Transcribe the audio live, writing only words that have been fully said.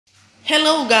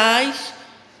Hello guys,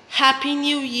 Happy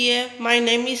New Year. My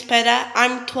name is Pera,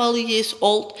 I'm 12 years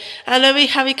old and I will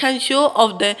have a can show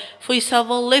of the free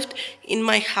Servel lift in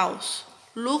my house.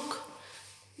 Look,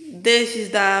 this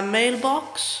is the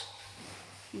mailbox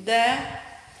there,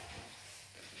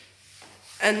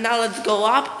 and now let's go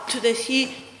up to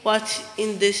see what's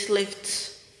in this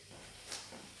lift.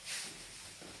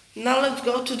 Now let's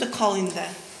go to the calendar.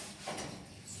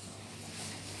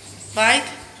 Right,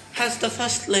 has the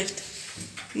first lift.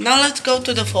 Now let's go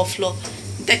to the fourth floor.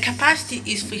 The capacity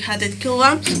is 300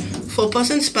 kilograms, 4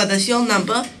 persons, pedestrian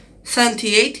number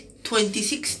 78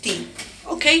 2016.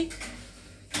 Okay?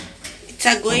 It's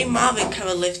a grey Marvi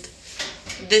cover lift.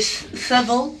 This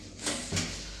Servel.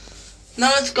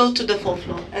 Now let's go to the fourth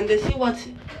floor and see what's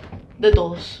the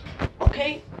doors.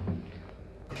 Okay?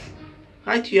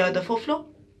 Right, you are the fourth floor.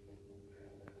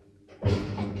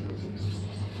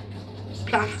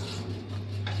 Plan.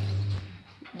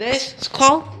 This is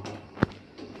called.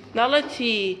 Now let's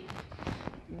see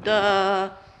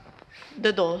the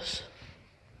doors.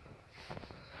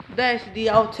 There's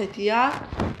the outside yard.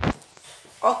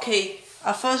 Okay,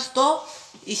 a first door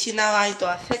is in a right door.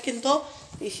 A second door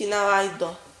is in a right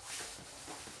door.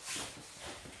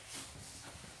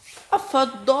 A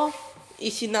third door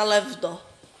is in a left door.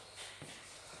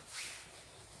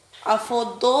 A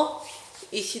fourth door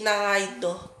is in a right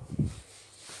door.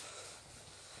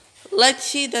 Let's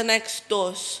see the next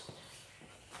doors.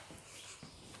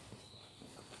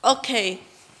 Okay.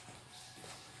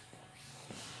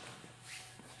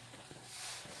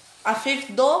 A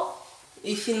fifth door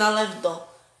is in a left door.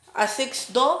 A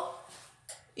fifth door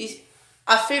is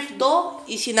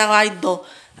in a right door.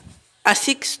 A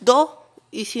sixth door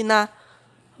is in a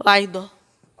right door.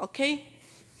 Okay?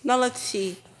 Now let's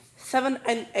see. 7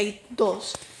 and 8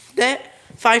 doors. There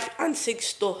 5 and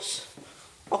 6 doors.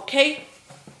 Okay?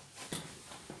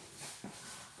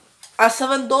 A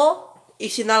 7 door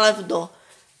is in a left door.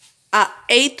 A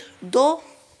 8 door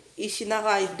is in a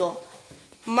right door.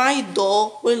 My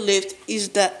door we lift is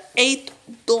the 8th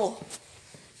door.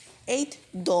 8th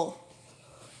door.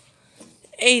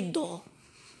 8th door.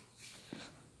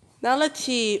 Now let's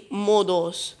see more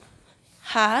doors.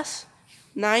 Has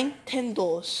 9, 10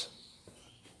 doors.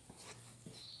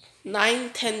 9,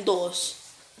 10 doors.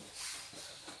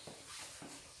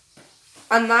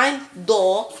 A 9th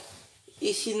door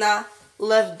is in a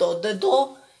left door. The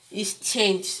door is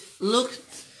changed. Look,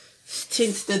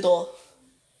 change the door.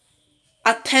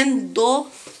 A 10th door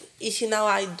is in a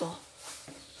right door.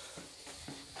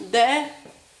 There,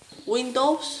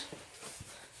 windows,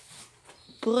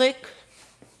 brick.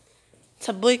 It's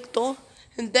a brick door.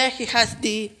 And there he has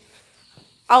the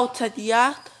outside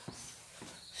yard.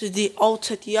 This is the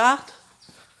outside yard.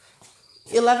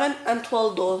 11 and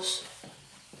 12 doors.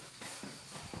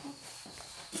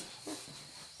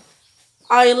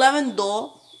 Our 11th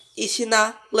door is in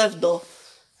a left door.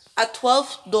 A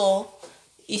 12th door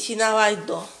is in a right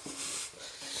door.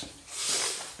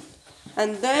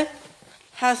 And then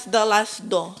has the last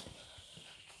door.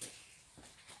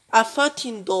 A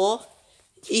 13th door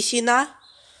is in a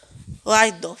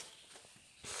right door.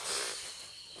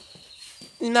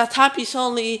 In the top is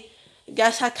only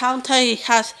gas counter. It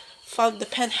has from the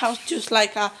penthouse just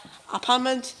like a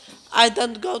apartment. I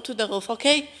don't go to the roof,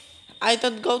 okay? I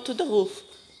don't go to the roof.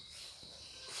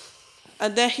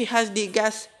 And there he has the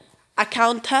gas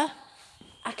counter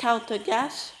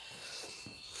gas.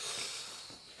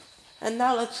 And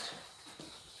now let's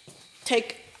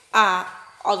take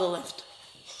other lift.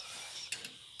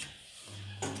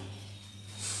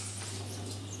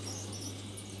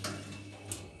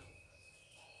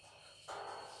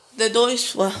 The door is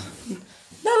full.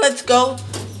 Now let's go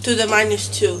to the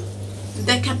 -2.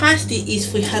 The capacity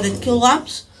is 300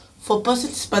 kilograms, 4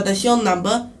 persons, pedestrian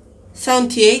number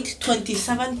 78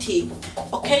 2017.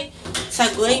 Okay, it's a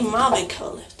grey Marvi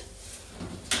cover lift.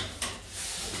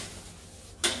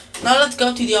 Now let's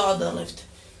go to the other lift.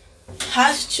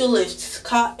 Has 2 lifts,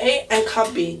 car A and car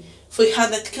B,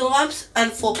 300 kilograms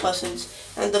and 4 persons.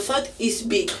 And the third is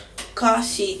big, car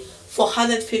C,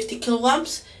 450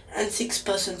 kilograms and 6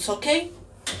 persons. Okay?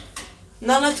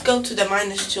 Now let's go to the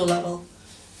 -2 level.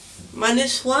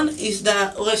 -1 is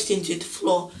the rest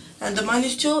floor, and the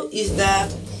 -2 is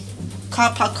the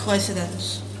car park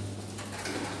residence.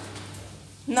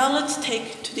 Now let's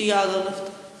take to the other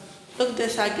lift. Look,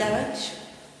 there's our garage.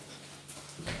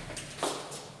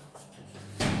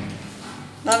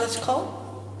 Now let's call.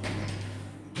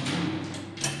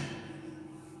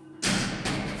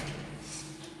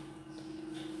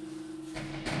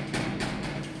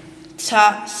 It's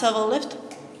a Servel lift.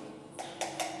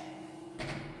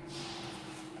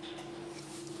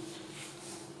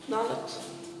 Now let's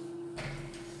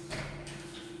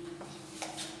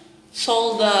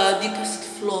solve the deepest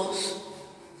floors.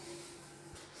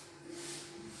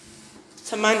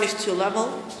 It's a -2 level.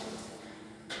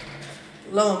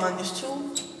 Lower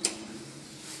 -2.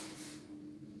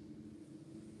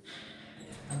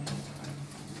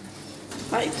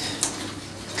 Right.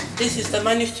 This is the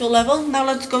 -2 level. Now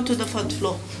let's go to the third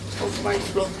floor of my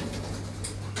floor.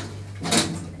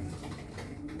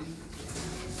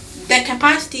 The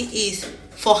capacity is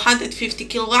 450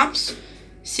 kilograms,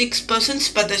 6 persons,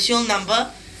 but the serial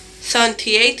number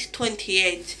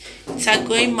 7828. It's a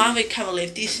grey Marvi cover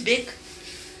lift. It's big.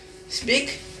 It's big.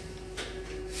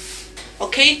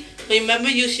 Okay, remember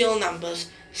your serial numbers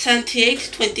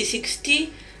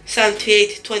 782060,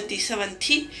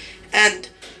 782070, and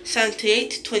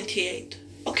 7828.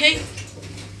 Okay?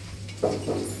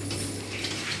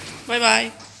 Bye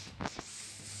bye.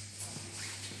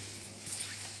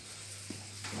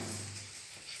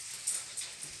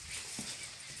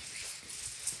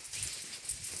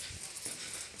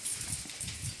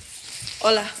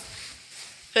 Hola.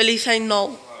 Feliz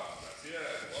año.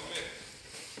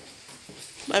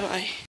 Bye bye.